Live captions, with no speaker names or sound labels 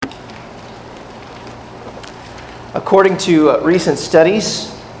According to recent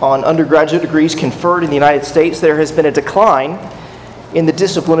studies on undergraduate degrees conferred in the United States, there has been a decline in the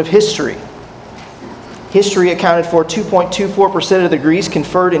discipline of history. History accounted for 2.24% of the degrees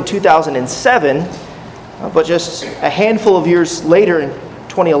conferred in 2007, but just a handful of years later, in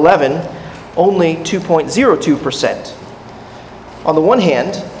 2011, only 2.02%. On the one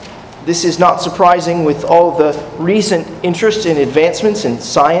hand, this is not surprising with all the recent interest in advancements in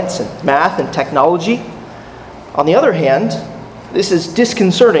science and math and technology. On the other hand, this is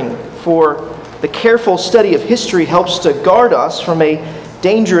disconcerting, for the careful study of history helps to guard us from a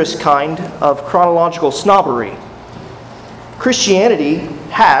dangerous kind of chronological snobbery. Christianity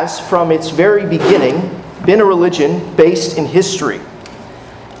has, from its very beginning, been a religion based in history.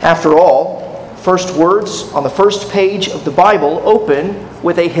 After all, first words on the first page of the Bible open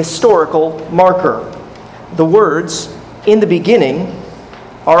with a historical marker. The words, "in the beginning,"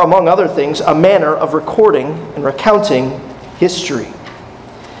 are, among other things, a manner of recording and recounting history.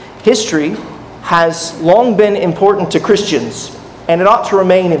 History has long been important to Christians, and it ought to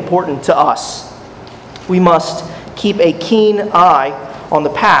remain important to us. We must keep a keen eye on the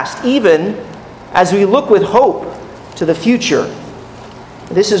past, even as we look with hope to the future.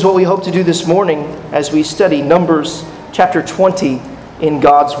 This is what we hope to do this morning as we study Numbers chapter 20 in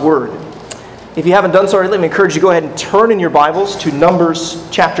God's Word. If you haven't done so already, let me encourage you to go ahead and turn in your Bibles to Numbers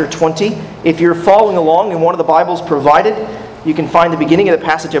chapter 20. If you're following along in one of the Bibles provided, you can find the beginning of the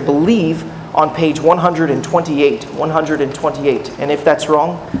passage, I believe, on page 128. 128. And if that's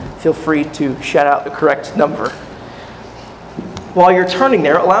wrong, feel free to shout out the correct number. While you're turning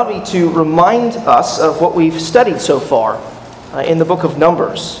there, allow me to remind us of what we've studied so far in the book of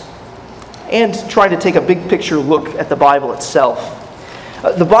Numbers, and try to take a big picture look at the Bible itself.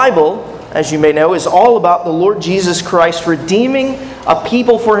 The Bible, as you may know, is all about the Lord Jesus Christ redeeming a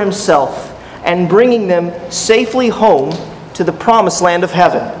people for himself and bringing them safely home to the promised land of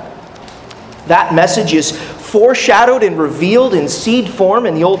heaven. That message is foreshadowed and revealed in seed form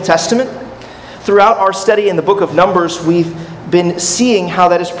in the Old Testament. Throughout our study in the book of Numbers, we've been seeing how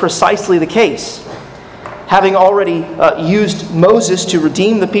that is precisely the case. Having already used Moses to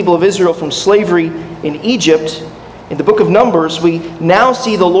redeem the people of Israel from slavery in Egypt, in the book of Numbers, we now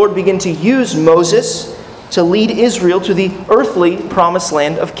see the Lord begin to use Moses to lead Israel to the earthly promised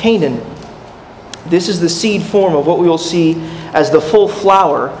land of Canaan. This is the seed form of what we will see as the full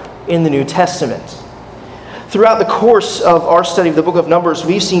flower in the New Testament. Throughout the course of our study of the book of Numbers,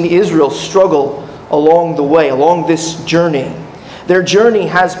 we've seen Israel struggle along the way, along this journey. Their journey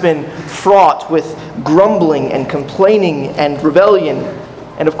has been fraught with grumbling and complaining and rebellion.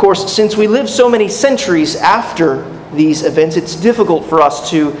 And of course, since we live so many centuries after these events, it's difficult for us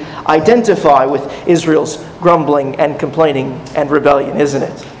to identify with Israel's grumbling and complaining and rebellion, isn't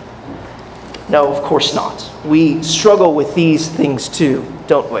it? No, of course not. We struggle with these things too,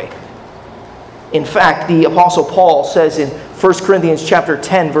 don't we? In fact, the Apostle Paul says in 1 Corinthians chapter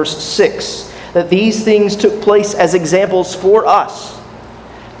 10, verse 6, that these things took place as examples for us.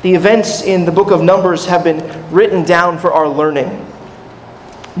 The events in the book of Numbers have been written down for our learning.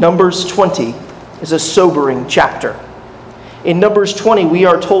 Numbers 20 is a sobering chapter. In Numbers 20, we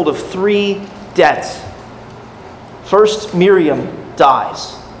are told of 3 deaths. First, Miriam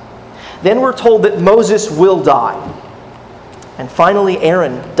dies. Then we're told that Moses will die. And finally,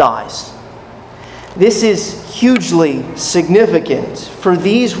 Aaron dies. This is hugely significant, for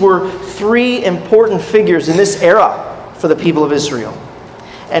these were 3 important figures in this era for the people of Israel.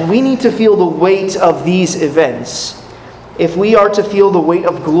 And we need to feel the weight of these events if we are to feel the weight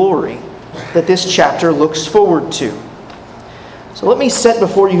of glory that this chapter looks forward to. So let me set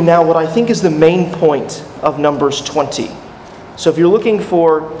before you now what I think is the main point of Numbers 20. So if you're looking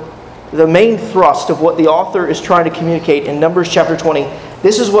for the main thrust of what the author is trying to communicate in Numbers chapter 20,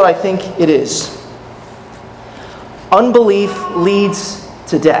 this is what I think it is. Unbelief leads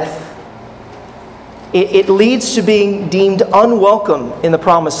to death. It leads to being deemed unwelcome in the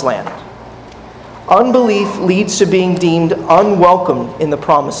promised land. Unbelief leads to being deemed unwelcome in the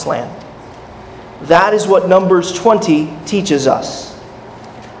promised land. That is what Numbers 20 teaches us.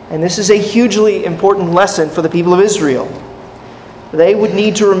 And this is a hugely important lesson for the people of Israel. They would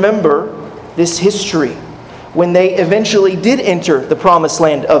need to remember this history when they eventually did enter the promised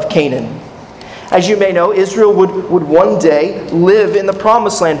land of Canaan. As you may know, Israel would one day live in the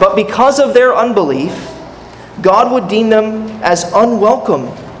promised land, but because of their unbelief, God would deem them as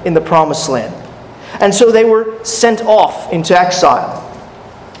unwelcome in the promised land. And so they were sent off into exile.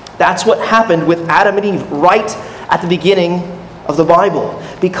 That's what happened with Adam and Eve right at the beginning of the Bible.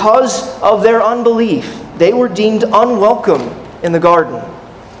 Because of their unbelief, they were deemed unwelcome in the garden.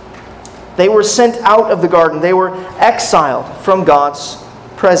 They were sent out of the garden. They were exiled from God's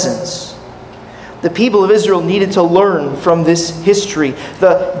presence. The people of Israel needed to learn from this history.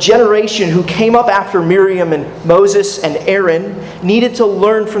 The generation who came up after Miriam and Moses and Aaron needed to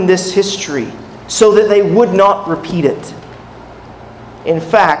learn from this history so that they would not repeat it. In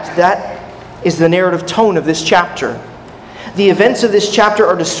fact, that is the narrative tone of this chapter. The events of this chapter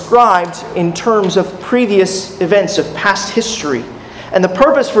are described in terms of previous events of past history. And the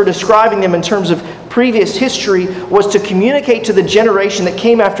purpose for describing them in terms of previous history was to communicate to the generation that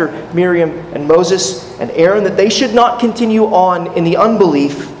came after Miriam and Moses and Aaron that they should not continue on in the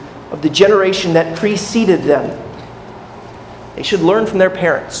unbelief of the generation that preceded them. They should learn from their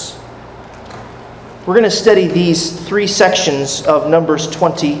parents. We're going to study these three sections of Numbers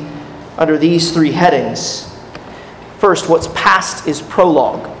 20 under these three headings. First, what's past is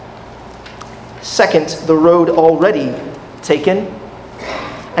prologue. Second, the road already taken.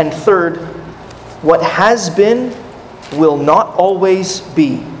 And third, what has been will not always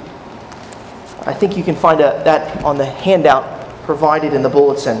be. I think you can find that on the handout provided in the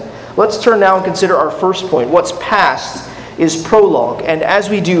bulletin. Let's turn now and consider our first point. What's past is prologue. And as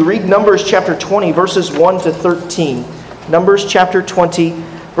we do, read Numbers chapter 20, verses 1 to 13. Numbers chapter 20,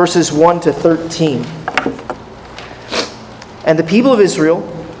 verses 1 to 13. And the people of Israel,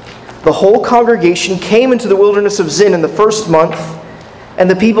 the whole congregation, came into the wilderness of Zin in the first month, and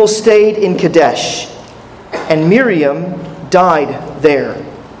the people stayed in Kadesh. And Miriam died there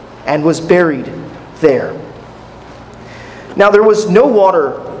and was buried there. Now there was no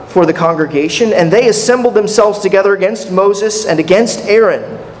water for the congregation, and they assembled themselves together against Moses and against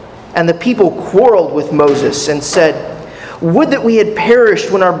Aaron. And the people quarreled with Moses and said, "Would that we had perished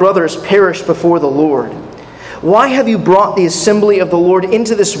when our brothers perished before the Lord. Why have you brought the assembly of the Lord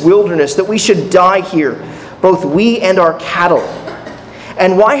into this wilderness, that we should die here, both we and our cattle?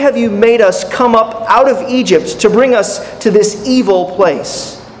 And why have you made us come up out of Egypt to bring us to this evil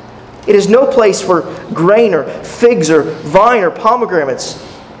place? It is no place for grain or figs or vine or pomegranates,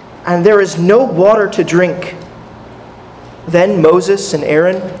 and there is no water to drink." Then Moses and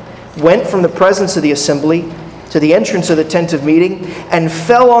Aaron went from the presence of the assembly to the entrance of the tent of meeting, and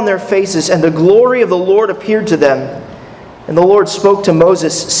fell on their faces, and the glory of the Lord appeared to them. And the Lord spoke to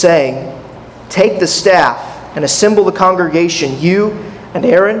Moses, saying, "Take the staff and assemble the congregation, you and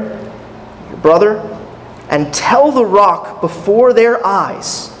Aaron, your brother, and tell the rock before their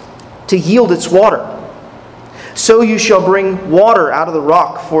eyes to yield its water. So you shall bring water out of the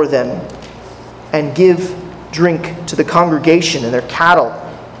rock for them, and give drink to the congregation and their cattle."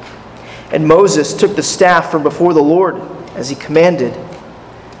 And Moses took the staff from before the Lord, as he commanded.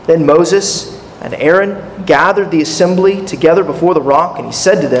 Then Moses and Aaron gathered the assembly together before the rock, and he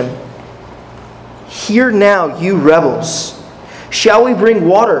said to them, "Hear now, you rebels, shall we bring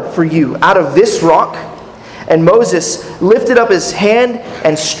water for you out of this rock?" And Moses lifted up his hand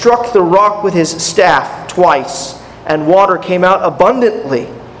and struck the rock with his staff twice, and water came out abundantly,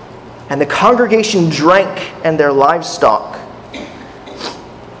 and the congregation drank and their livestock.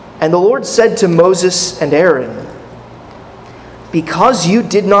 And the Lord said to Moses and Aaron, "Because you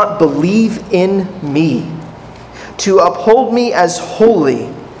did not believe in me, to uphold me as holy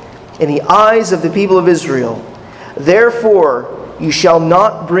in the eyes of the people of Israel, therefore you shall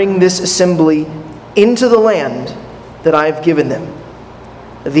not bring this assembly into the land that I have given them.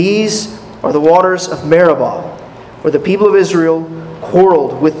 These are the waters of Meribah, where the people of Israel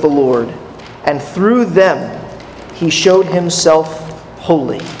quarreled with the Lord, and through them he showed himself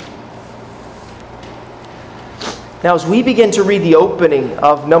holy." Now, as we begin to read the opening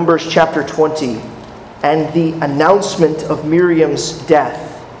of Numbers chapter 20 and the announcement of Miriam's death,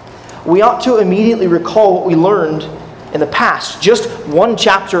 we ought to immediately recall what we learned in the past, just one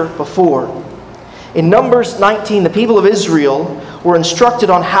chapter before. In Numbers 19, the people of Israel were instructed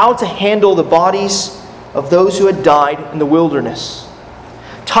on how to handle the bodies of those who had died in the wilderness.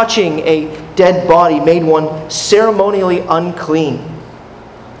 Touching a dead body made one ceremonially unclean.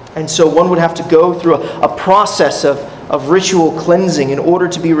 And so one would have to go through a process of ritual cleansing in order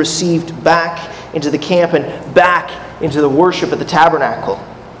to be received back into the camp and back into the worship at the tabernacle.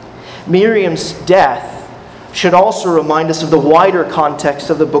 Miriam's death should also remind us of the wider context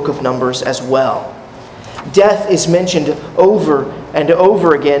of the book of Numbers as well. Death is mentioned over and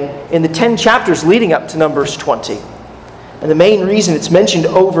over again in the 10 chapters leading up to Numbers 20. And the main reason it's mentioned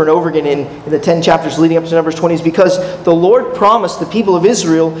over and over again in the 10 chapters leading up to Numbers 20 is because the Lord promised the people of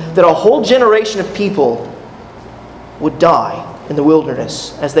Israel that a whole generation of people would die in the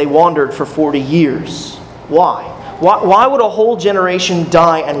wilderness as they wandered for 40 years. Why? Why would a whole generation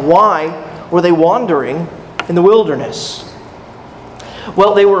die, and why were they wandering in the wilderness?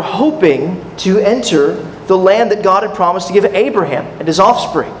 Well, they were hoping to enter the land that God had promised to give Abraham and his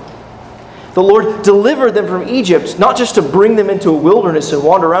offspring. The Lord delivered them from Egypt, not just to bring them into a wilderness and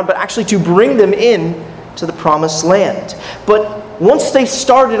wander around, but actually to bring them in to the promised land. But once they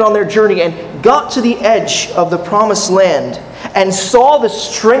started on their journey and got to the edge of the promised land and saw the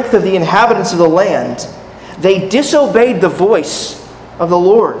strength of the inhabitants of the land, they disobeyed the voice of the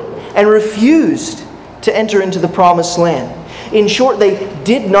Lord and refused to enter into the promised land. In short, they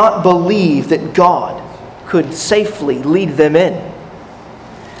did not believe that God could safely lead them in.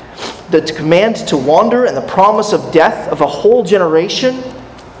 The command to wander and the promise of death of a whole generation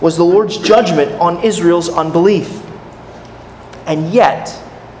was the Lord's judgment on Israel's unbelief. And yet,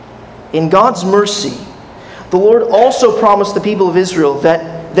 in God's mercy, the Lord also promised the people of Israel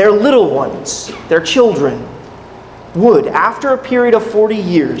that their little ones, their children, would, after a period of 40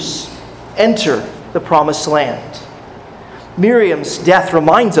 years, enter the promised land. Miriam's death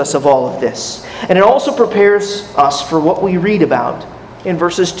reminds us of all of this, and it also prepares us for what we read about in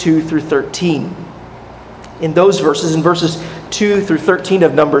verses 2 through 13. In those verses, in verses 2 through 13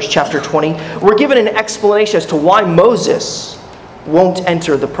 of Numbers chapter 20, we're given an explanation as to why Moses won't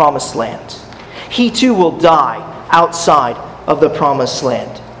enter the promised land. He too will die outside of the promised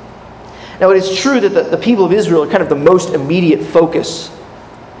land. Now, it is true that the people of Israel are kind of the most immediate focus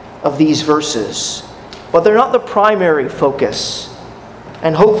of these verses, but they're not the primary focus,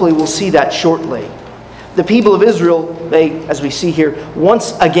 and hopefully we'll see that shortly. The people of Israel, they, as we see here,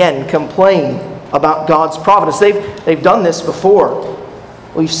 once again complain about God's providence. They've done this before.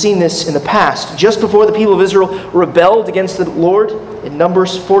 We've seen this in the past. Just before the people of Israel rebelled against the Lord in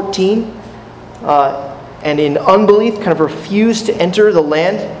Numbers 14, and in unbelief kind of refused to enter the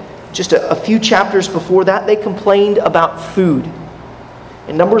land, just a few chapters before that, they complained about food.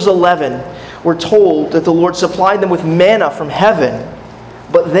 In Numbers 11, we're told that the Lord supplied them with manna from heaven,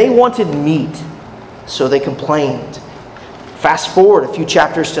 but they wanted meat, so they complained. Fast forward a few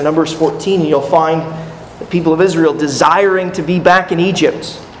chapters to Numbers 14, and you'll find the people of Israel desiring to be back in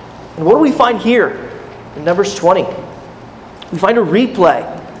Egypt. And what do we find here in Numbers 20? We find a replay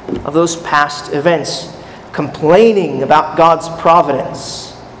of those past events, complaining about God's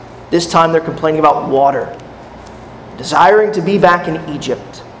providence. This time they're complaining about water, desiring to be back in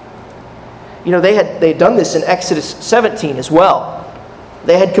Egypt. You know, they had done this in Exodus 17 as well.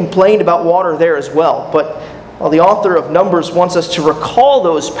 They had complained about water there as well. But while the author of Numbers wants us to recall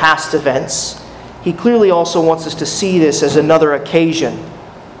those past events, he clearly also wants us to see this as another occasion.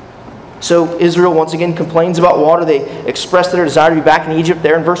 So Israel once again complains about water. They express their desire to be back in Egypt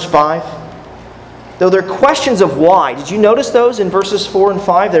there in verse 5. Though they're questions of why. Did you notice those in verses 4 and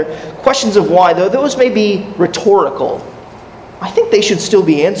 5? They're questions of why. Though those may be rhetorical, I think they should still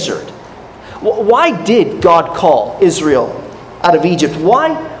be answered. Why did God call Israel out of Egypt?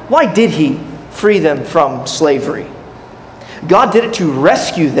 Why did He free them from slavery? God did it to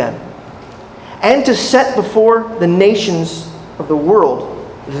rescue them and to set before the nations of the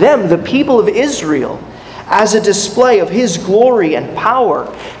world, them, the people of Israel, as a display of His glory and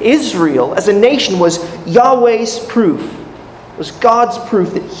power. Israel, as a nation, was Yahweh's proof, was God's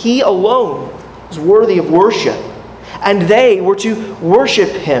proof that He alone was worthy of worship, and they were to worship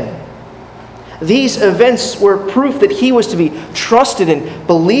Him. These events were proof that He was to be trusted and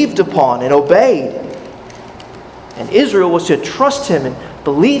believed upon and obeyed. And Israel was to trust Him and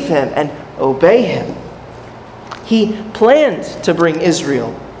believe Him and obey Him. He planned to bring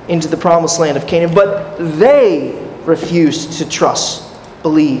Israel into the promised land of Canaan, but they refused to trust,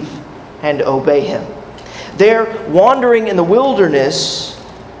 believe, and obey Him. Their wandering in the wilderness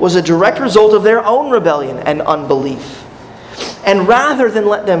was a direct result of their own rebellion and unbelief. And rather than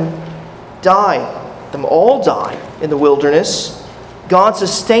let them all die in the wilderness, God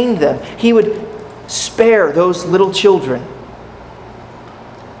sustained them. He would spare those little children.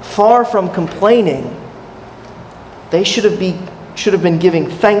 Far from complaining, they should have been giving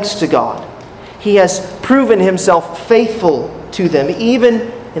thanks to God. He has proven Himself faithful to them,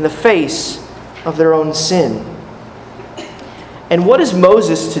 even in the face of their own sin. And what is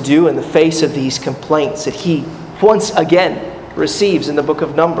Moses to do in the face of these complaints that he once again receives in the book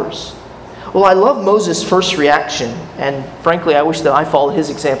of Numbers? Well, I love Moses' first reaction, and frankly, I wish that I followed his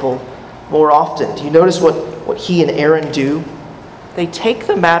example more often. Do you notice what he and Aaron do? They take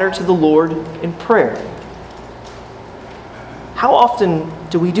the matter to the Lord in prayer. How often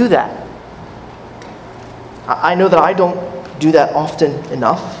do we do that? I know that I don't do that often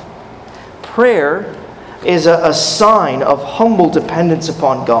enough. Prayer is a sign of humble dependence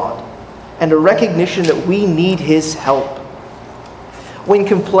upon God and a recognition that we need His help. When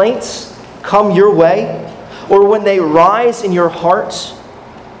complaints come your way, or when they rise in your heart,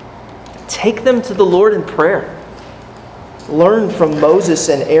 take them to the Lord in prayer. Learn from Moses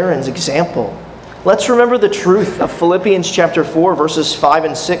and Aaron's example. Let's remember the truth of Philippians chapter 4, verses 5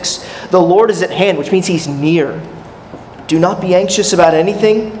 and 6. The Lord is at hand, which means He's near. Do not be anxious about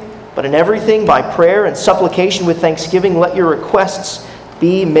anything, but in everything, by prayer and supplication with thanksgiving, let your requests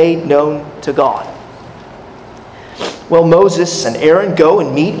be made known to God. Well, Moses and Aaron go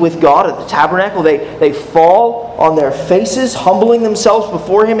and meet with God at the tabernacle. They fall on their faces, humbling themselves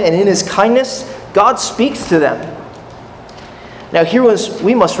before Him, and in His kindness, God speaks to them. Now, here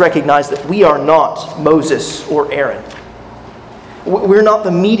we must recognize that we are not Moses or Aaron. We're not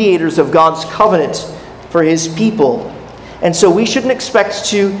the mediators of God's covenant for His people. And so we shouldn't expect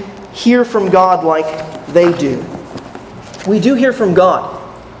to hear from God like they do. We do hear from God.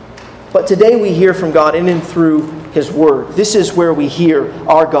 But today we hear from God in and through His Word. This is where we hear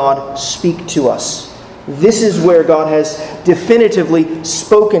our God speak to us. This is where God has definitively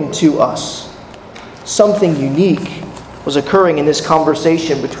spoken to us. Something unique was occurring in this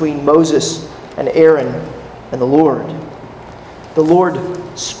conversation between Moses and Aaron and the Lord. The Lord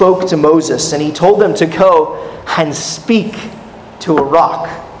spoke to Moses, and He told them to go and speak to a rock,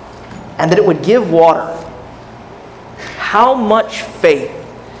 and that it would give water. How much faith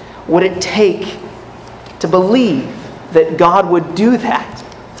would it take to believe that God would do that?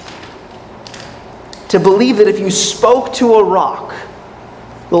 To believe that if you spoke to a rock,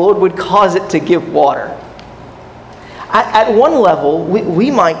 the Lord would cause it to give water. At one level,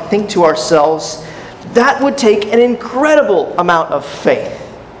 we might think to ourselves, that would take an incredible amount of faith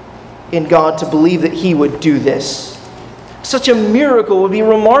in God to believe that He would do this. Such a miracle would be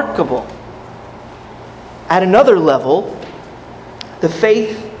remarkable. At another level, the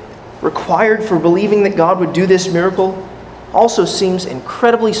faith required for believing that God would do this miracle also seems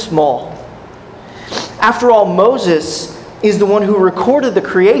incredibly small. After all, Moses is the one who recorded the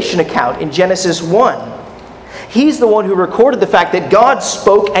creation account in Genesis 1. He's the one who recorded the fact that God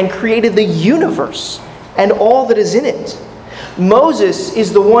spoke and created the universe and all that is in it. Moses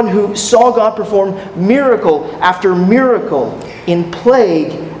is the one who saw God perform miracle after miracle in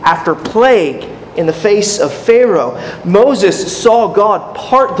plague after plague in the face of Pharaoh. Moses saw God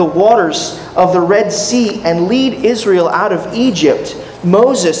part the waters of the Red Sea and lead Israel out of Egypt.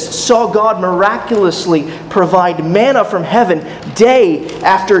 Moses saw God miraculously provide manna from heaven day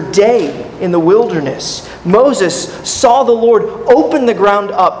after day in the wilderness. Moses saw the Lord open the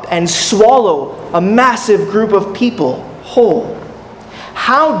ground up and swallow a massive group of people whole.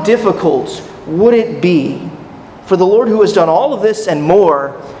 How difficult would it be for the Lord who has done all of this and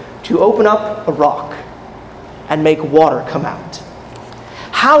more to open up a rock and make water come out?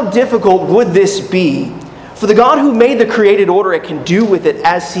 How difficult would this be for the God who made the created order and can do with it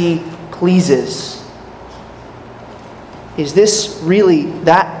as He pleases? Is this really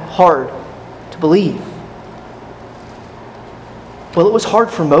that hard to believe? Well, it was hard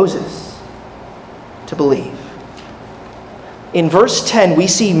for Moses to believe. In verse 10, we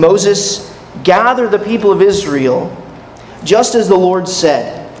see Moses gather the people of Israel just as the Lord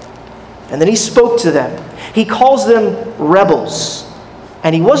said. And then he spoke to them. He calls them rebels.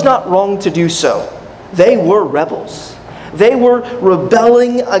 And he was not wrong to do so. They were rebels. They were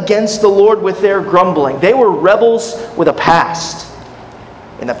rebelling against the Lord with their grumbling. They were rebels with a past.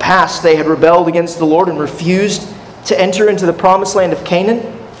 In the past, they had rebelled against the Lord and refused to enter into the promised land of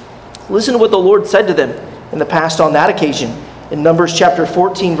Canaan. Listen to what the Lord said to them in the past on that occasion. In Numbers chapter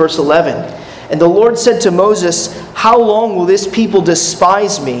 14, verse 11. And the Lord said to Moses, "How long will this people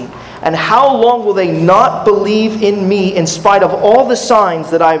despise me? And how long will they not believe in me in spite of all the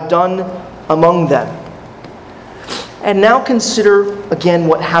signs that I have done among them?" And now consider again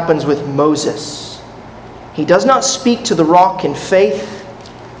what happens with Moses. He does not speak to the rock in faith.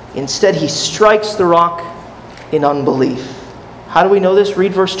 Instead, he strikes the rock in unbelief. How do we know this?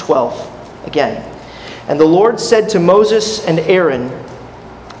 Read verse 12 again. And the Lord said to Moses and Aaron,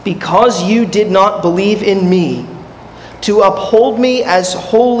 "Because you did not believe in me, to uphold me as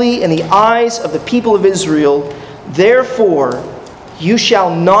holy in the eyes of the people of Israel, therefore you shall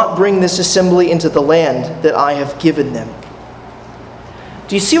not bring this assembly into the land that I have given them."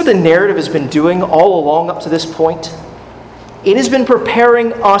 Do you see what the narrative has been doing all along up to this point? It has been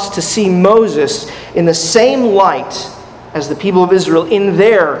preparing us to see Moses in the same light as the people of Israel in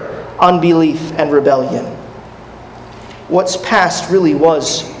their unbelief and rebellion. What's past really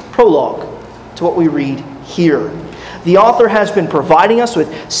was prologue to what we read here. The author has been providing us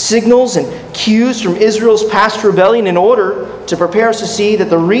with signals and cues from Israel's past rebellion in order to prepare us to see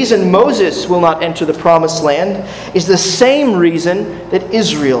that the reason Moses will not enter the promised land is the same reason that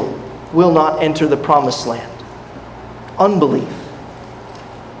Israel will not enter the promised land. Unbelief.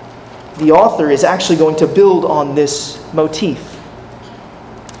 The author is actually going to build on this motif.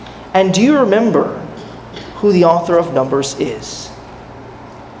 And do you remember who the author of Numbers is?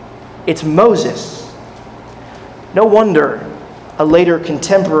 It's Moses. No wonder a later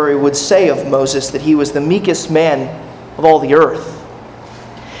contemporary would say of Moses that he was the meekest man of all the earth.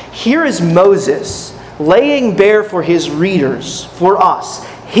 Here is Moses laying bare for his readers, for us,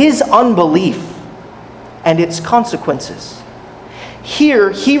 his unbelief and its consequences.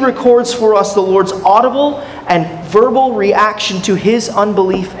 Here, he records for us the Lord's audible and verbal reaction to his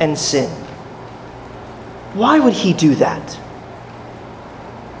unbelief and sin. Why would he do that?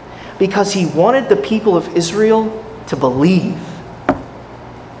 Because he wanted the people of Israel to believe.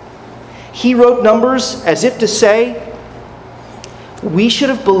 He wrote Numbers as if to say, we should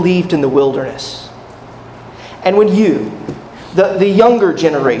have believed in the wilderness. And when you, the younger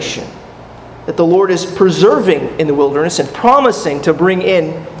generation, that the Lord is preserving in the wilderness and promising to bring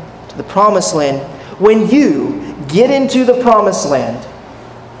in to the promised land, when you get into the promised land,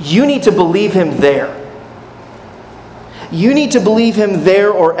 you need to believe him there. You need to believe him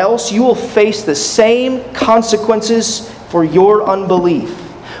there, or else you will face the same consequences for your unbelief.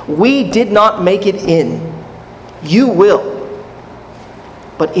 We did not make it in. You will.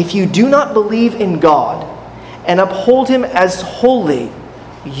 But if you do not believe in God and uphold him as holy,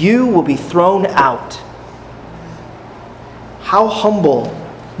 you will be thrown out. How humble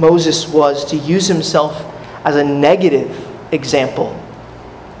Moses was to use himself as a negative example.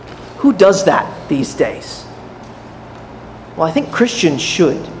 Who does that these days? Well, I think Christians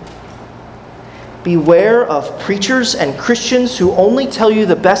should. Beware of preachers and Christians who only tell you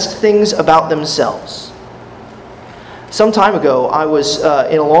the best things about themselves. Some time ago, I was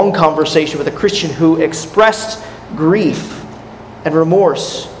in a long conversation with a Christian who expressed grief and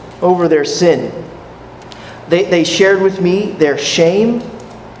remorse over their sin. They shared with me their shame,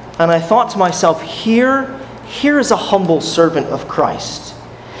 and I thought to myself, here is a humble servant of Christ.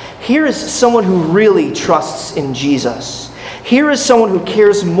 Here is someone who really trusts in Jesus. Here is someone who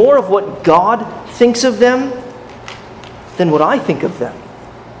cares more of what God thinks of them than what I think of them.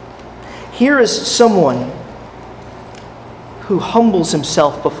 Here is someone who humbles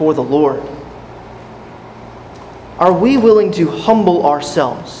himself before the Lord. Are we willing to humble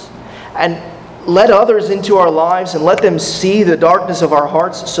ourselves and let others into our lives and let them see the darkness of our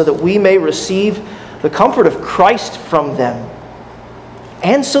hearts so that we may receive the comfort of Christ from them,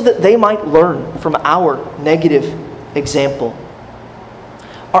 and so that they might learn from our negative example?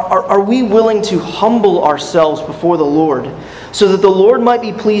 Are we willing to humble ourselves before the Lord so that the Lord might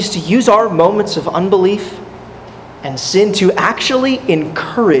be pleased to use our moments of unbelief and sin to actually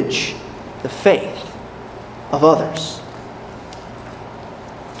encourage the faith of others?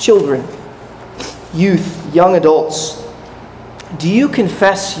 Children, youth, young adults, do you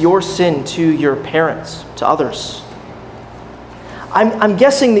confess your sin to your parents, to others? I'm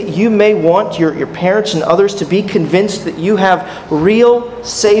guessing that you may want your parents and others to be convinced that you have real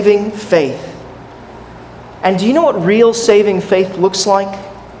saving faith. And do you know what real saving faith looks like?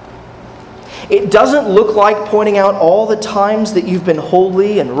 It doesn't look like pointing out all the times that you've been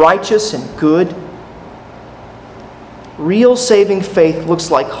holy and righteous and good. Real saving faith looks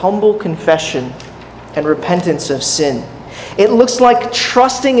like humble confession and repentance of sin. It looks like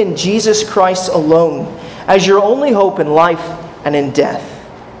trusting in Jesus Christ alone as your only hope in life and in death.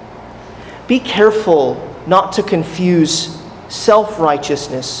 Be careful not to confuse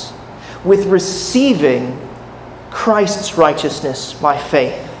self-righteousness with receiving Christ's righteousness by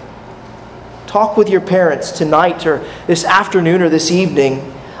faith. Talk with your parents tonight or this afternoon or this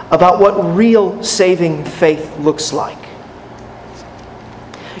evening about what real saving faith looks like.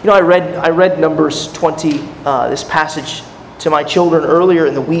 You know, I read Numbers 20, this passage, to my children earlier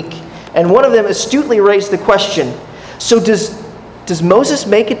in the week, and one of them astutely raised the question, so does Moses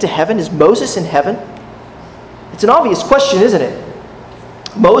make it to heaven? Is Moses in heaven? It's an obvious question, isn't it?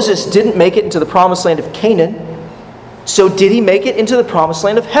 Moses didn't make it into the promised land of Canaan, so did he make it into the promised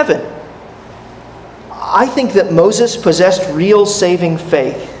land of heaven? I think that Moses possessed real saving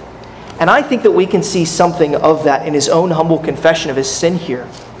faith, and I think that we can see something of that in his own humble confession of his sin here.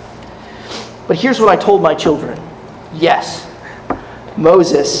 But here's what I told my children. Yes,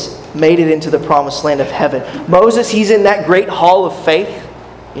 Moses made it into the promised land of heaven. Moses, he's in that great hall of faith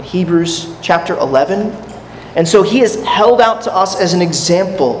in Hebrews chapter 11. And so he is held out to us as an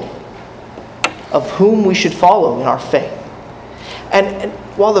example of whom we should follow in our faith. And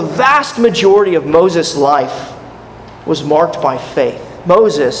while the vast majority of Moses' life was marked by faith,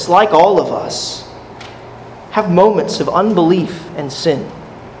 Moses, like all of us, have moments of unbelief and sin.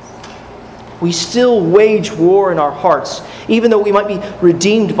 we still wage war in our hearts. Even though we might be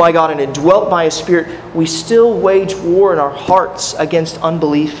redeemed by God and indwelt by His Spirit, we still wage war in our hearts against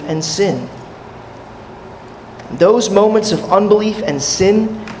unbelief and sin. Those moments of unbelief and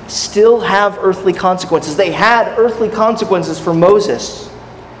sin still have earthly consequences. They had earthly consequences for Moses.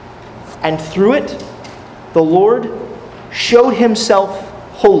 And through it, the Lord showed Himself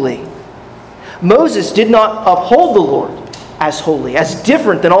holy. Moses did not uphold the Lord as holy, as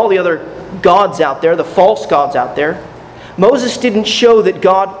different than all the other gods out there, the false gods out there. Moses didn't show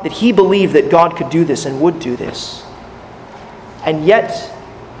that he believed that God could do this and would do this. And yet,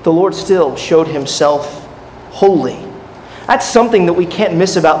 the Lord still showed Himself holy. That's something that we can't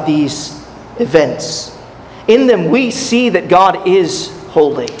miss about these events. In them, we see that God is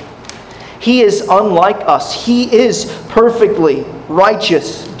holy. He is unlike us. He is perfectly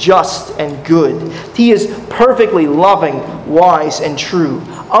righteous, just, and good. He is perfectly loving, wise, and true.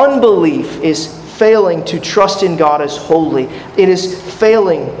 Unbelief is failing to trust in God as holy. It is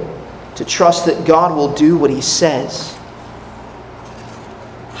failing to trust that God will do what He says.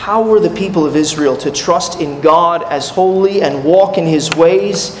 How were the people of Israel to trust in God as holy and walk in His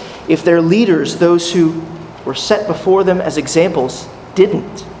ways if their leaders, those who were set before them as examples,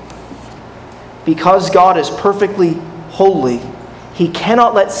 didn't? Because God is perfectly holy, He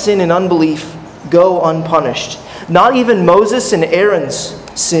cannot let sin and unbelief go unpunished. Not even Moses and Aaron's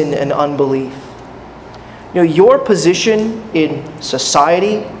sin and unbelief. Your position in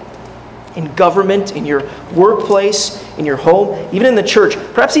society, in government, in your workplace, in your home, even in the church,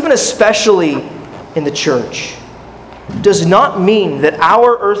 perhaps even especially in the church, does not mean that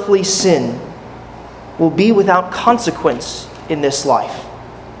our earthly sin will be without consequence in this life.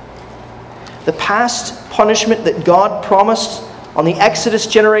 The past punishment that God promised on the Exodus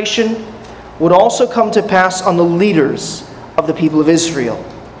generation would also come to pass on the leaders of the people of Israel.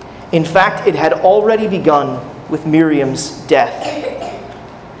 In fact, it had already begun with Miriam's death.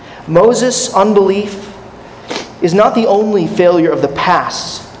 Moses' unbelief is not the only failure of the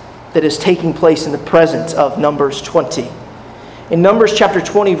past that is taking place in the present of Numbers 20. In Numbers chapter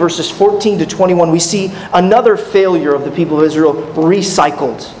 20, verses 14 to 21, we see another failure of the people of Israel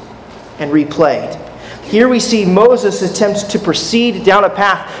recycled and replayed. Here we see Moses attempt to proceed down a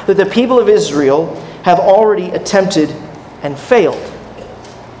path that the people of Israel have already attempted and failed.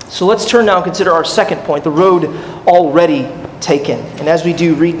 So let's turn now and consider our second point, the road already taken. And as we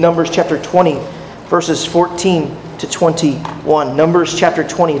do, read Numbers chapter 20, verses 14 to 21. Numbers chapter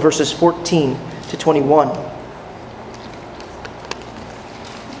 20, verses 14 to 21.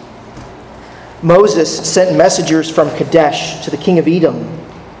 Moses sent messengers from Kadesh to the king of Edom.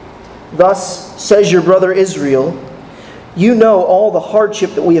 Thus says your brother Israel, you know all the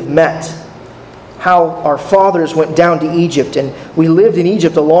hardship that we have met, how our fathers went down to Egypt, and we lived in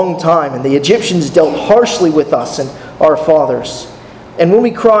Egypt a long time, and the Egyptians dealt harshly with us and our fathers. And when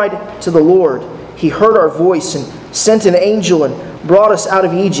we cried to the Lord, He heard our voice and sent an angel and brought us out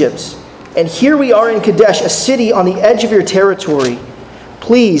of Egypt. And here we are in Kadesh, a city on the edge of your territory.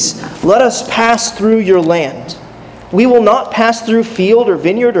 Please let us pass through your land. We will not pass through field or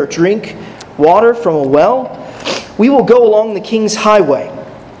vineyard or drink water from a well. We will go along the king's highway.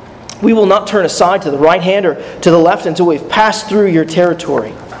 We will not turn aside to the right hand or to the left until we've passed through your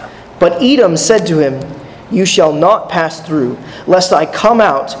territory. But Edom said to him, you shall not pass through, lest I come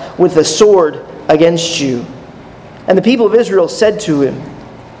out with the sword against you. And the people of Israel said to him,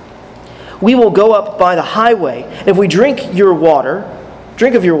 we will go up by the highway. If we drink of your water,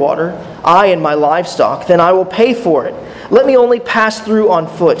 I and my livestock, then I will pay for it. Let me only pass through on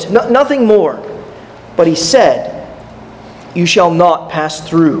foot, nothing more. But he said, you shall not pass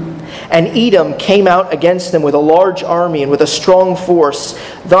through. And Edom came out against them with a large army and with a strong force.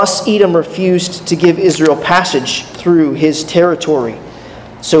 Thus Edom refused to give Israel passage through his territory.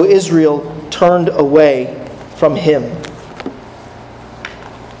 So Israel turned away from him.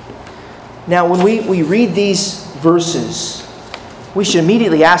 Now, when we read these verses, we should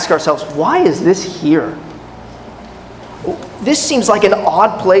immediately ask ourselves, why is this here? This seems like an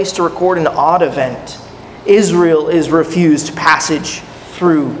odd place to record an odd event. Israel is refused passage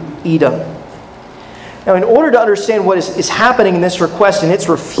through Edom. Now, in order to understand what is happening in this request and its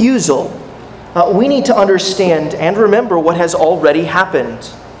refusal, we need to understand and remember what has already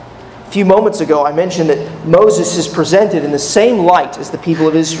happened. A few moments ago, I mentioned that Moses is presented in the same light as the people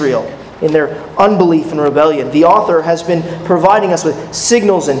of Israel in their unbelief and rebellion. The author has been providing us with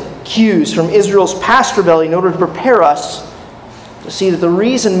signals and cues from Israel's past rebellion in order to prepare us to see that the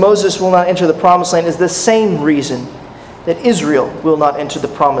reason Moses will not enter the promised land is the same reason that Israel will not enter the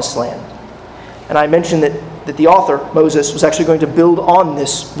promised land. And I mentioned that the author, Moses, was actually going to build on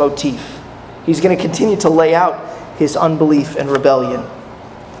this motif He's going to continue to lay out his unbelief and rebellion.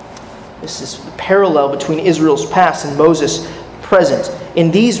 This is the parallel between Israel's past and Moses' present.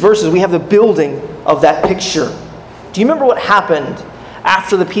 In these verses, we have the building of that picture. Do you remember what happened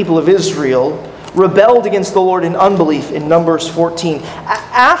after the people of Israel rebelled against the Lord in unbelief in Numbers 14?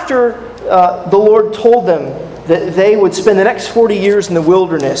 After the Lord told them that they would spend the next 40 years in the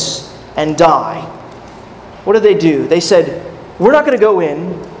wilderness and die, what did they do? They said, we're not going to go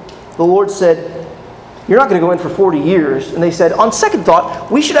in. The Lord said, you're not going to go in for 40 years. And they said, on second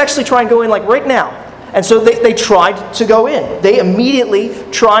thought, we should actually try and go in like right now. And so they tried to go in. They immediately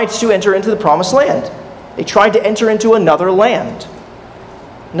tried to enter into the promised land. They tried to enter into another land.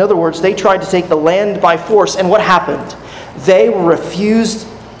 In other words, they tried to take the land by force. And what happened? They were refused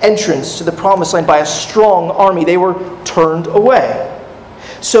entrance to the promised land by a strong army. They were turned away.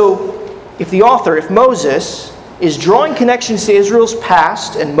 So if Moses is drawing connections to Israel's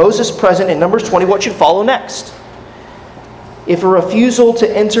past and Moses' present in Numbers 20, what should follow next? If a refusal to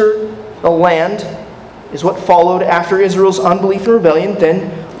enter the land is what followed after Israel's unbelief and rebellion, then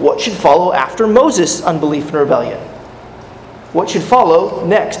what should follow after Moses' unbelief and rebellion? What should follow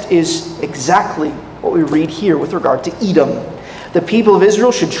next is exactly what we read here with regard to Edom. The people of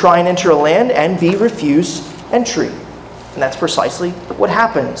Israel should try and enter a land and be refused entry. And that's precisely what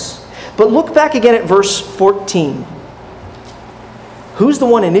happens. But look back again at verse 14. Who's the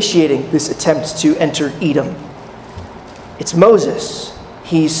one initiating this attempt to enter Edom? It's Moses.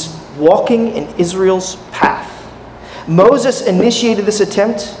 He's walking in Israel's path. Moses initiated this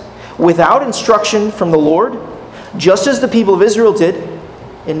attempt without instruction from the Lord, just as the people of Israel did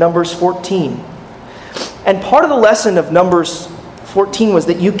in Numbers 14. And part of the lesson of Numbers 14 was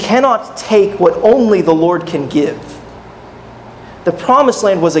that you cannot take what only the Lord can give. The promised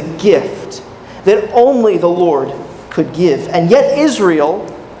land was a gift that only the Lord could give. And yet Israel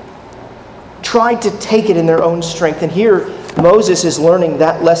tried to take it in their own strength. And here Moses is learning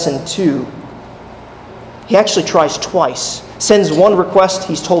that lesson too. He actually tries twice. Sends one request,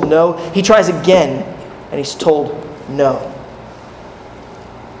 he's told no. He tries again, and he's told no.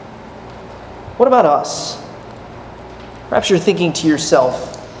 What about us? Perhaps you're thinking to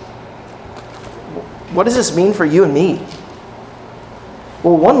yourself, what does this mean for you and me?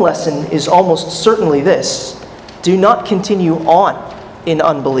 Well, one lesson is almost certainly this: do not continue on in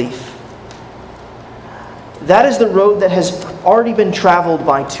unbelief. That is the road that has already been traveled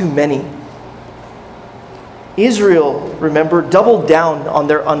by too many. Israel, remember, doubled down on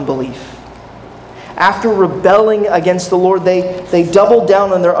their unbelief. After rebelling against the Lord, they doubled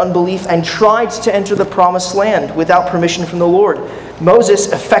down on their unbelief and tried to enter the promised land without permission from the Lord.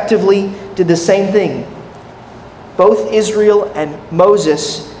 Moses effectively did the same thing. Both Israel and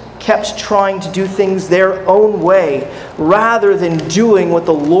Moses kept trying to do things their own way rather than doing what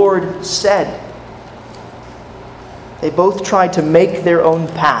the Lord said. They both tried to make their own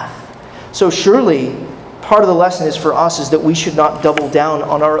path. So surely, part of the lesson is for us is that we should not double down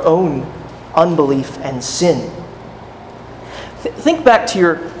on our own unbelief and sin. Think back to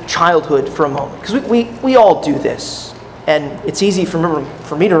your childhood for a moment, because we all do this. And it's easy for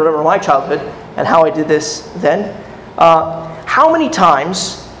me to remember my childhood and how I did this then. How many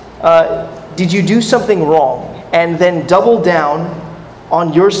times did you do something wrong and then double down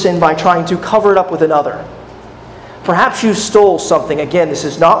on your sin by trying to cover it up with another? Perhaps you stole something. Again, this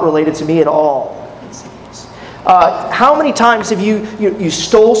is not related to me at all. How many times have you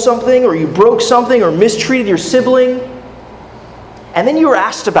stole something, or you broke something, or mistreated your sibling, and then you were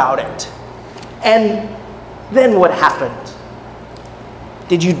asked about it? And then what happened?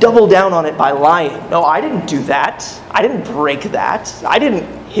 Did you double down on it by lying? No, I didn't do that. I didn't break that. I didn't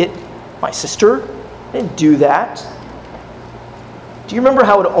hit my sister. I didn't do that. Do you remember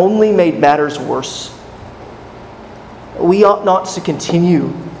how it only made matters worse? We ought not to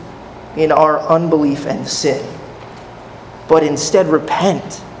continue in our unbelief and sin, but instead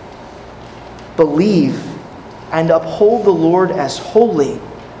repent, believe, and uphold the Lord as holy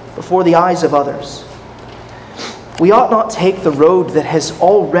before the eyes of others. We ought not take the road that has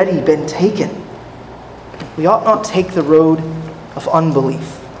already been taken. We ought not take the road of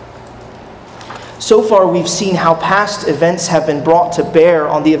unbelief. So far, we've seen how past events have been brought to bear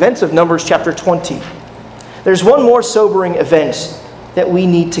on the events of Numbers chapter 20. There's one more sobering event that we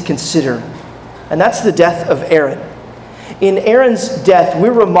need to consider, and that's the death of Aaron. In Aaron's death,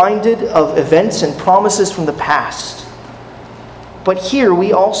 we're reminded of events and promises from the past. But here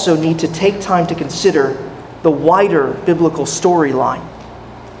we also need to take time to consider the wider biblical storyline.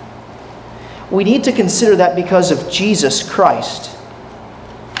 We need to consider that because of Jesus Christ,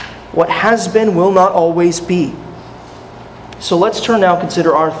 what has been will not always be. So let's turn now and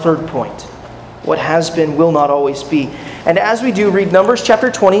consider our third point. What has been will not always be. And as we do, read Numbers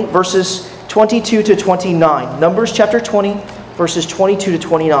chapter 20, verses 22 to 29. Numbers chapter 20, verses 22 to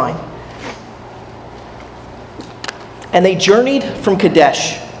 29. And they journeyed from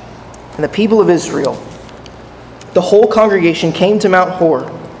Kadesh, and the people of Israel, the whole congregation, came to Mount Hor.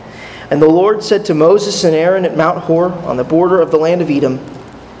 And the Lord said to Moses and Aaron at Mount Hor, on the border of the land of Edom,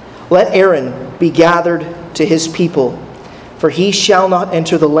 "Let Aaron be gathered to his people, for he shall not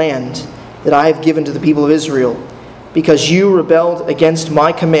enter the land that I have given to the people of Israel, because you rebelled against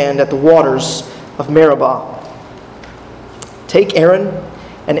my command at the waters of Meribah. Take Aaron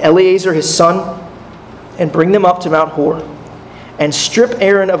and Eleazar his son, and bring them up to Mount Hor, and strip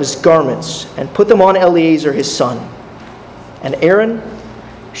Aaron of his garments, and put them on Eleazar his son. And Aaron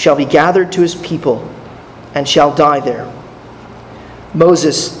shall be gathered to his people, and shall die there."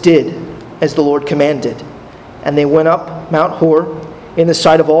 Moses did as the Lord commanded, and they went up Mount Hor in the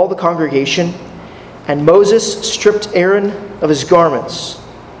sight of all the congregation, and Moses stripped Aaron of his garments,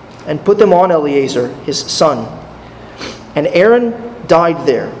 and put them on Eleazar his son. And Aaron died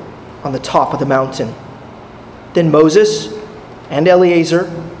there on the top of the mountain. Then Moses and Eleazar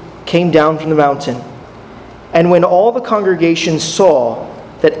came down from the mountain. And when all the congregation saw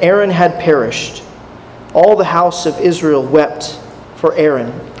that Aaron had perished, all the house of Israel wept for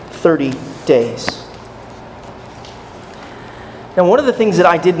Aaron 30 days. Now, one of the things that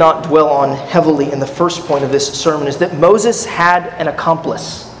I did not dwell on heavily in the first point of this sermon is that Moses had an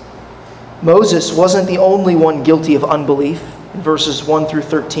accomplice. Moses wasn't the only one guilty of unbelief in verses 1 through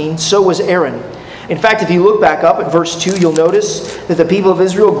 13. So was Aaron. In fact, if you look back up at verse 2, you'll notice that the people of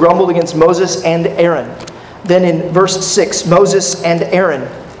Israel grumbled against Moses and Aaron. Then in verse 6, Moses and Aaron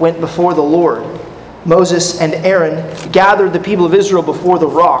went before the Lord. Moses and Aaron gathered the people of Israel before the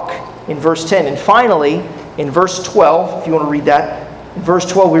rock in verse 10. And finally, in verse 12, if you want to read that, in verse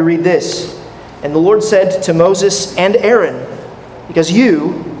 12 we read this. And the Lord said to Moses and Aaron, "Because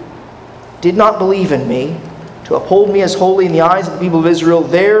you did not believe in me, to uphold me as holy in the eyes of the people of Israel,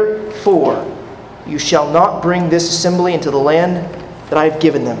 therefore you shall not bring this assembly into the land that I have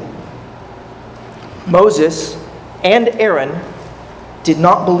given them." Moses and Aaron did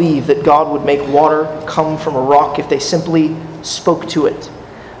not believe that God would make water come from a rock if they simply spoke to it.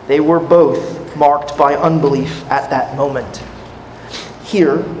 They were both marked by unbelief at that moment.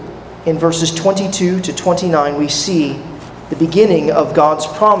 Here, in verses 22 to 29, we see the beginning of God's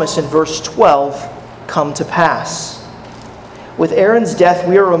promise in verse 12 come to pass. With Aaron's death,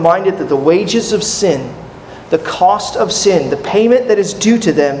 we are reminded that the wages of sin, the cost of sin, the payment that is due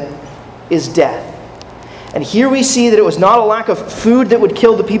to them is death. And here we see that it was not a lack of food that would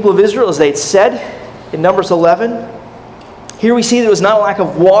kill the people of Israel, as they had said in Numbers 11. Here we see that it was not a lack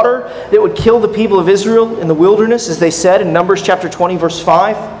of water that would kill the people of Israel in the wilderness, as they said in Numbers chapter 20, verse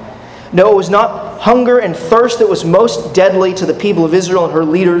 5. No, it was not hunger and thirst that was most deadly to the people of Israel and her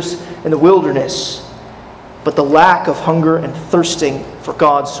leaders in the wilderness, but the lack of hunger and thirsting for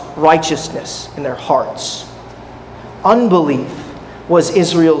God's righteousness in their hearts. Unbelief was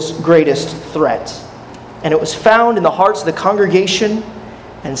Israel's greatest threat, and it was found in the hearts of the congregation,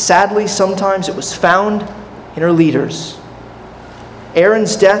 and sadly, sometimes it was found in her leaders.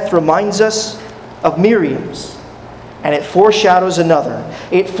 Aaron's death reminds us of Miriam's, and it foreshadows another.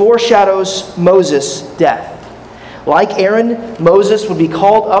 It foreshadows Moses' death. Like Aaron, Moses would be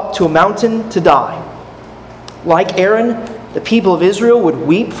called up to a mountain to die. Like Aaron, the people of Israel would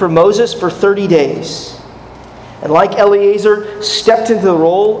weep for Moses for 30 days. And like Eleazar stepped into the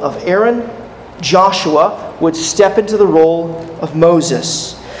role of Aaron, Joshua would step into the role of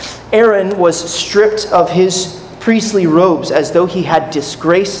Moses. Aaron was stripped of his priestly robes as though he had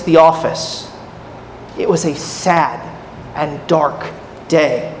disgraced the office. It was a sad and dark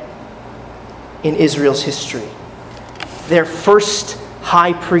day in Israel's history. Their first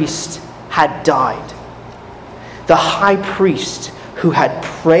high priest had died. The high priest who had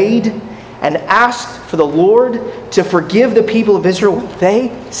prayed and asked for the Lord to forgive the people of Israel when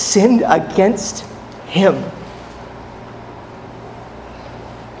they sinned against him.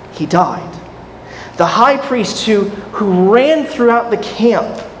 He died. The high priest who ran throughout the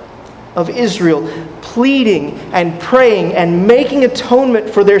camp of Israel, pleading and praying and making atonement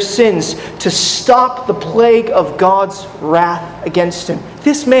for their sins to stop the plague of God's wrath against him.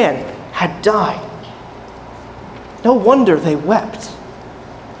 This man had died. No wonder they wept.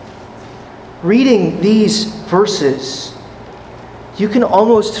 Reading these verses, you can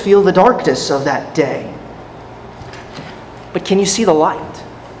almost feel the darkness of that day. But can you see the light?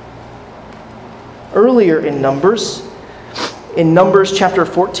 Earlier in Numbers chapter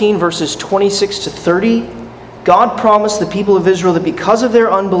 14, verses 26 to 30, God promised the people of Israel that because of their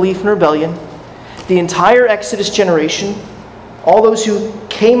unbelief and rebellion, the entire Exodus generation, all those who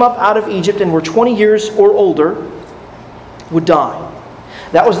came up out of Egypt and were 20 years or older, would die.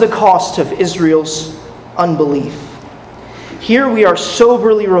 That was the cost of Israel's unbelief. Here we are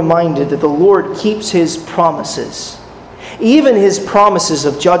soberly reminded that the Lord keeps His promises, even His promises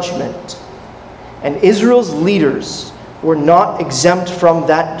of judgment. And Israel's leaders were not exempt from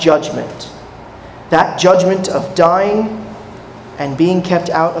that judgment of dying and being kept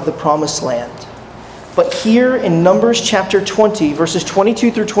out of the promised land. But here in Numbers chapter 20, verses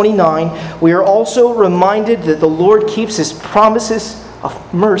 22 through 29, we are also reminded that the Lord keeps His promises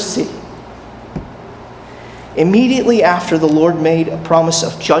of mercy. Immediately after the Lord made a promise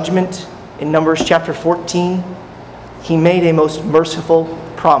of judgment in Numbers chapter 14, He made a most merciful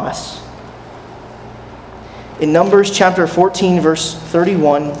promise. In Numbers chapter 14, verse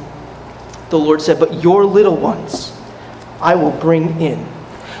 31, the Lord said, "But your little ones I will bring in.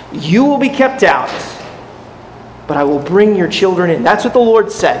 You will be kept out, but I will bring your children in." That's what the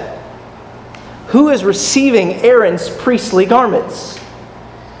Lord said. Who is receiving Aaron's priestly garments?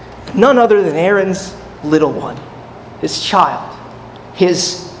 None other than Aaron's little one, his child,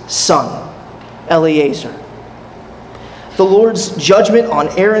 his son, Eleazar. The Lord's judgment on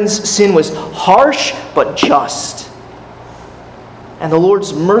Aaron's sin was harsh but just. And the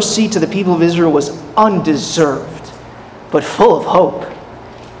Lord's mercy to the people of Israel was undeserved but full of hope.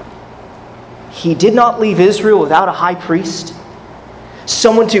 He did not leave Israel without a high priest,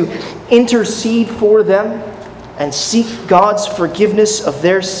 someone to intercede for them and seek God's forgiveness of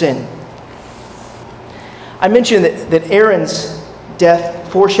their sin. I mentioned that Aaron's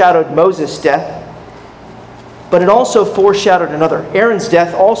death foreshadowed Moses' death, but it also foreshadowed another. Aaron's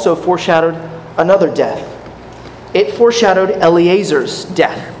death also foreshadowed another death. It foreshadowed Eleazar's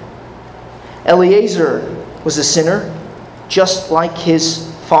death. Eleazar was a sinner, just like his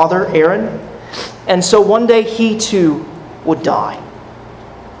father Aaron, and so one day he too would die.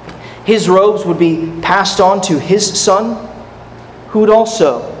 His robes would be passed on to his son, who would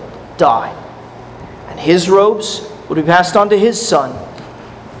also die. And his robes would be passed on to his son,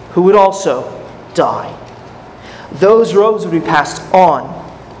 who would also die. Those robes would be passed on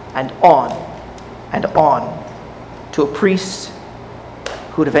and on and on to a priest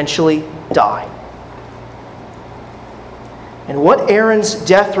who would eventually die. And what Aaron's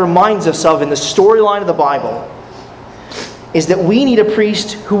death reminds us of in the storyline of the Bible is that we need a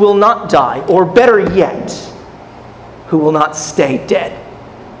priest who will not die, or better yet, who will not stay dead.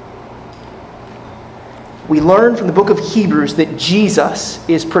 We learn from the book of Hebrews that Jesus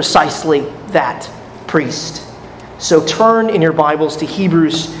is precisely that priest. So turn in your Bibles to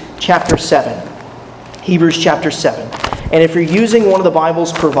Hebrews chapter 7. Hebrews chapter 7. And if you're using one of the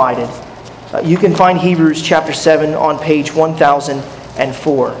Bibles provided, you can find Hebrews chapter 7 on page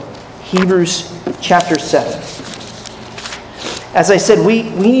 1004. Hebrews chapter 7. As I said, we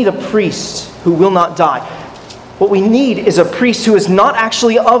need a priest who will not die. What we need is a priest who is not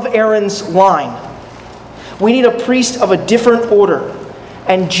actually of Aaron's line. We need a priest of a different order.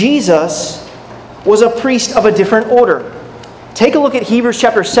 And Jesus was a priest of a different order. Take a look at Hebrews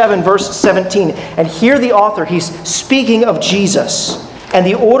chapter 7, verse 17. And here the author, he's speaking of Jesus and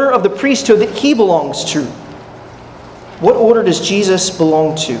the order of the priesthood that he belongs to. What order does Jesus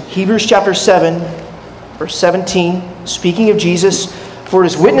belong to? Hebrews chapter 7, verse 17, speaking of Jesus, "For it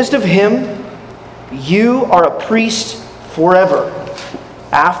is witnessed of him, you are a priest forever,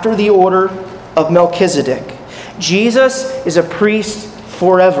 after the order of Melchizedek." Jesus is a priest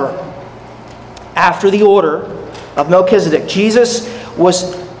forever, after the order of Melchizedek. Jesus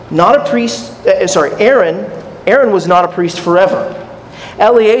was not a priest, Aaron was not a priest forever.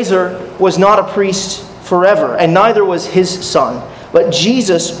 Eleazar was not a priest forever, and neither was his son. But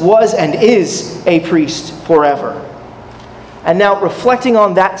Jesus was and is a priest forever. And now, reflecting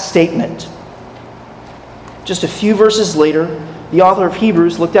on that statement, just a few verses later, the author of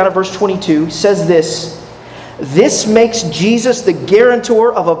Hebrews, look down at verse 22, says this: "This makes Jesus the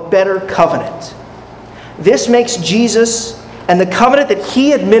guarantor of a better covenant." This makes Jesus and the covenant that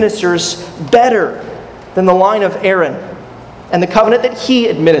he administers better than the line of Aaron and the covenant that he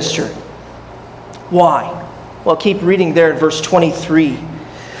administered. Why? Well, keep reading there in verse 23.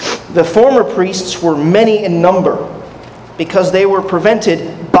 "The former priests were many in number because they were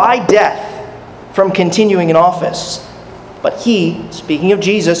prevented by death from continuing in office. But he," speaking of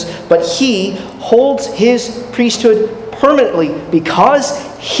Jesus, "but he holds his priesthood permanently because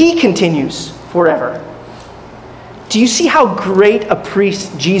he continues forever." Do you see how great a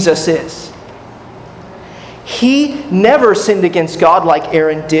priest Jesus is? He never sinned against God like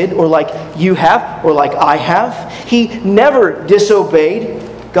Aaron did, or like you have, or like I have. He never disobeyed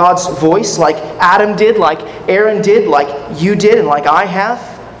God's voice like Adam did, like Aaron did, like you did, and like I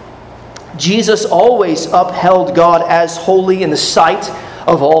have. Jesus always upheld God as holy in the sight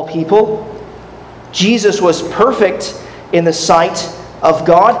of all people. Jesus was perfect in the sight of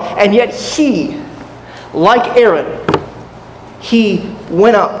God, and yet he, like Aaron, he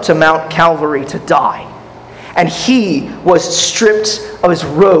went up to Mount Calvary to die. And he was stripped of his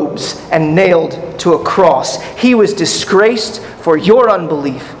robes and nailed to a cross. He was disgraced for your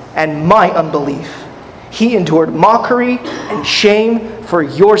unbelief and my unbelief. He endured mockery and shame for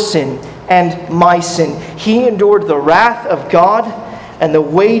your sin and my sin. He endured the wrath of God and the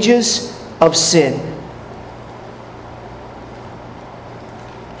wages of sin.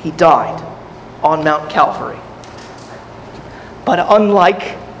 He died on Mount Calvary. But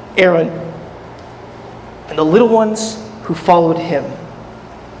unlike Aaron and the little ones who followed him,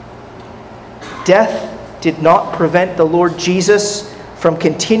 death did not prevent the Lord Jesus from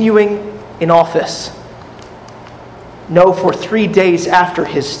continuing in office. No, for 3 days after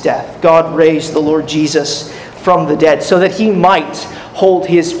his death, God raised the Lord Jesus from the dead so that he might hold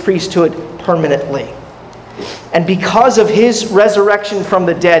his priesthood permanently. And because of his resurrection from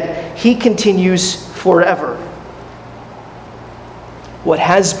the dead, he continues forever. What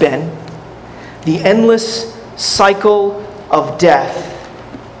has been the endless cycle of death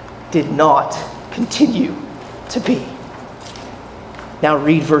did not continue to be. Now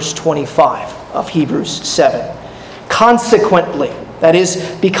read verse 25 of Hebrews 7. Consequently, that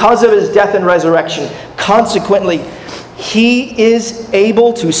is, because of his death and resurrection, consequently, he is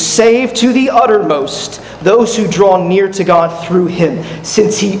able to save to the uttermost those who draw near to God through him,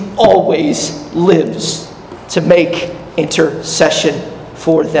 since he always lives to make intercession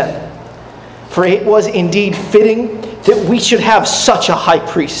for them. For it was indeed fitting that we should have such a high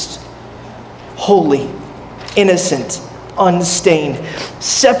priest, holy, innocent, unstained,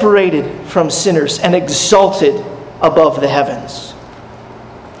 separated from sinners, and exalted above the heavens.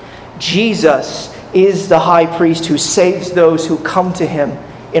 Jesus is the high priest who saves those who come to him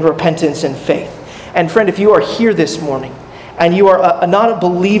in repentance and faith. And friend, if you are here this morning and you are not a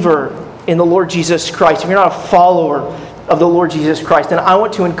believer in the Lord Jesus Christ, if you're not a follower of the Lord Jesus Christ, then I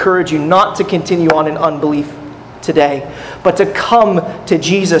want to encourage you not to continue on in unbelief today, but to come to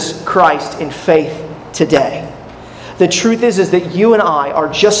Jesus Christ in faith today. The truth is that you and I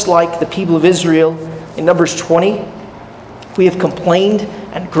are just like the people of Israel in Numbers 20. We have complained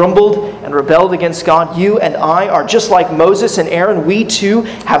and grumbled and rebelled against God. You and I are just like Moses and Aaron. We too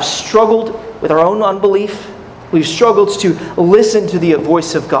have struggled with our own unbelief. We've struggled to listen to the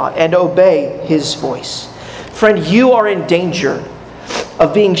voice of God and obey his voice. Friend, you are in danger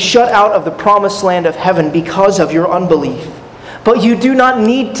of being shut out of the promised land of heaven because of your unbelief. But you do not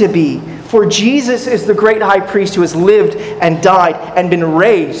need to be, for Jesus is the great high priest who has lived and died and been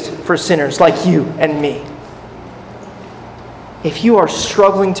raised for sinners like you and me. If you are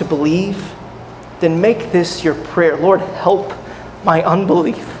struggling to believe, then make this your prayer. Lord, help my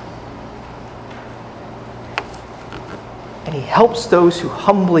unbelief. And he helps those who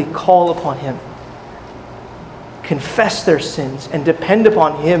humbly call upon him, confess their sins, and depend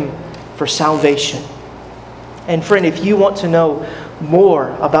upon him for salvation. And friend, if you want to know more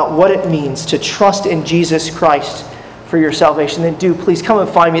about what it means to trust in Jesus Christ for your salvation, then please come and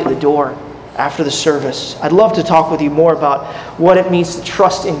find me at the door after the service. I'd love to talk with you more about what it means to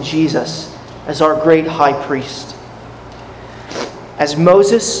trust in Jesus as our great high priest. As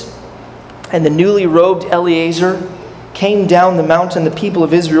Moses and the newly robed Eleazar came down the mountain, the people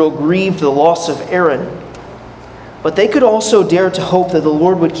of Israel grieved the loss of Aaron. But they could also dare to hope that the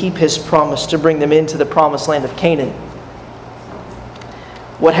Lord would keep his promise to bring them into the promised land of Canaan.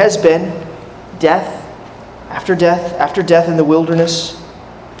 What has been death after death after death in the wilderness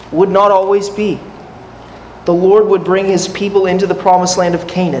would not always be. The Lord would bring his people into the promised land of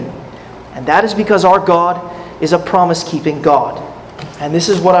Canaan. And that is because our God is a promise-keeping God. And this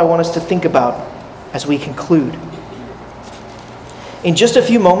is what I want us to think about as we conclude. In just a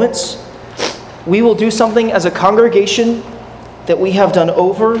few moments, we will do something as a congregation that we have done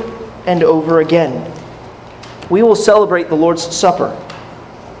over and over again. We will celebrate the Lord's Supper.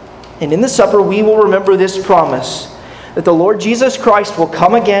 And in the supper, we will remember this promise, that the Lord Jesus Christ will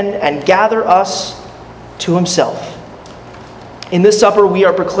come again and gather us to himself. In this supper, we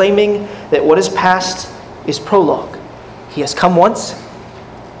are proclaiming that what is past is prologue. He has come once,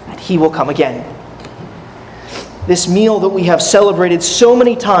 and he will come again. This meal that we have celebrated so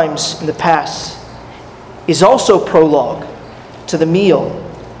many times in the past is also prologue to the meal,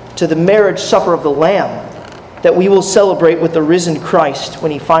 to the marriage supper of the Lamb that we will celebrate with the risen Christ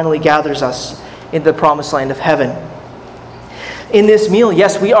when he finally gathers us in the promised land of heaven. In this meal,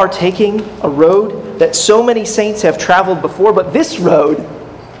 yes, we are taking a road that so many saints have traveled before, but this road,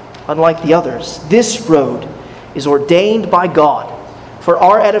 unlike the others, this road is ordained by God for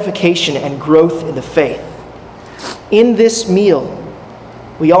our edification and growth in the faith. In this meal,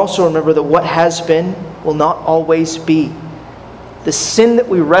 we also remember that what has been will not always be. The sin that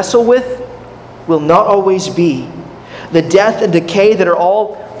we wrestle with will not always be. The death and decay that are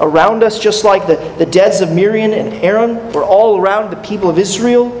all around us, just like the deaths of Miriam and Aaron were all around the people of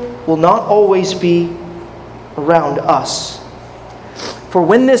Israel, will not always be around us. For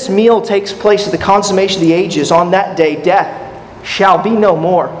when this meal takes place at the consummation of the ages, on that day death shall be no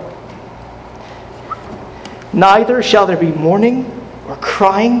more. Neither shall there be mourning or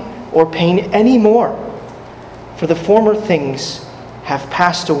crying or pain any more, for the former things have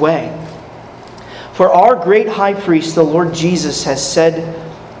passed away. For our great high priest, the Lord Jesus, has said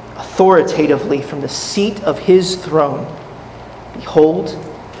authoritatively from the seat of his throne, "Behold,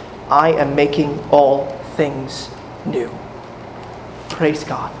 I am making all things new." Praise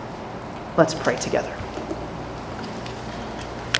God. Let's pray together.